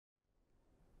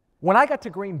When I got to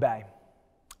Green Bay,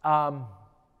 I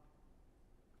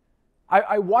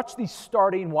watched the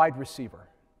starting wide receiver.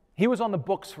 He was on the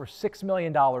books for $6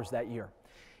 million that year.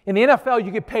 In the NFL,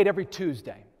 you get paid every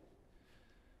Tuesday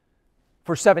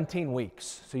for 17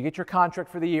 weeks. So you get your contract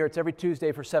for the year. It's every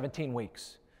Tuesday for 17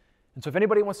 weeks. And so if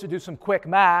anybody wants to do some quick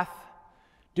math,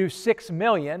 do 6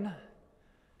 million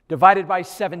divided by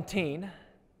 17,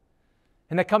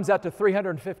 and that comes out to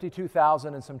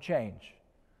 352,000 and some change.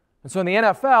 And so in the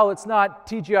NFL, it's not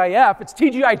TGIF, it's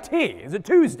TGIT. It's a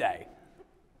Tuesday.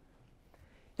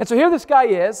 And so here this guy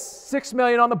is, 6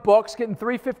 million on the books, getting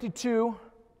 352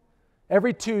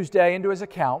 every Tuesday into his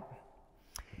account.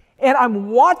 And I'm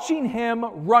watching him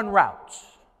run routes.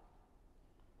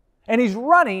 And he's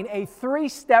running a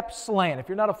 3-step slant. If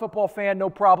you're not a football fan,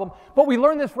 no problem. But we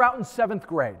learned this route in 7th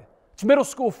grade. It's middle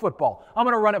school football. I'm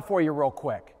going to run it for you real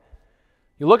quick.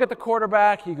 You look at the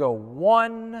quarterback, you go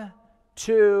 1,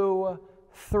 2,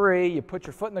 3. You put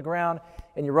your foot in the ground,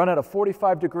 and you run at a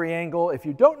 45-degree angle. If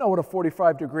you don't know what a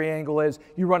 45-degree angle is,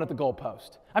 you run at the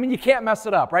goalpost. I mean, you can't mess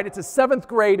it up, right? It's a 7th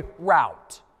grade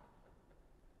route.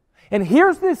 And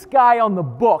here's this guy on the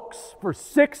books for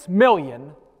 $6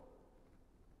 million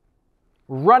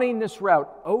running this route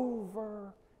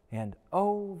over and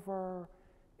over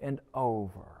and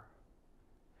over.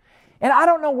 And I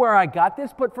don't know where I got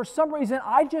this, but for some reason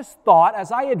I just thought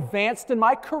as I advanced in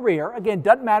my career, again,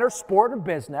 doesn't matter sport or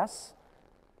business,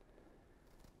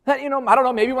 that, I don't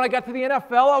know, maybe when I got to the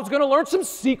NFL, I was going to learn some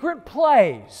secret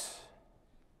plays.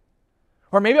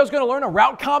 Or maybe I was going to learn a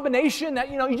route combination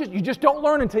that, you just don't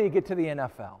learn until you get to the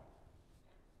NFL.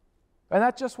 And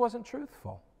that just wasn't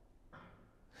truthful.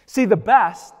 See, the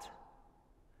best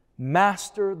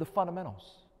master the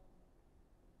fundamentals.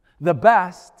 The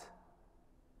best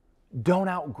don't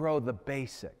outgrow the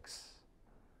basics.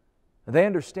 They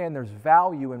understand there's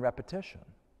value in repetition.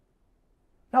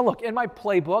 Now look, in my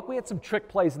playbook, we had some trick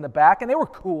plays in the back, and they were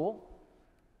cool,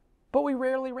 but we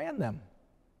rarely ran them.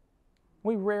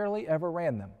 We rarely ever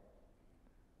ran them.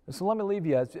 And so let me leave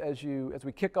you as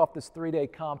we kick off this 3-day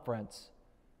conference,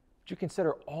 would you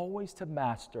consider always to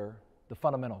master the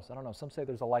fundamentals? I don't know, some say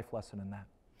there's a life lesson in that.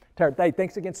 Hey,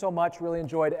 thanks again so much. Really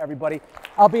enjoyed it, everybody.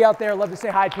 I'll be out there. Love to say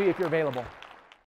hi to you if you're available.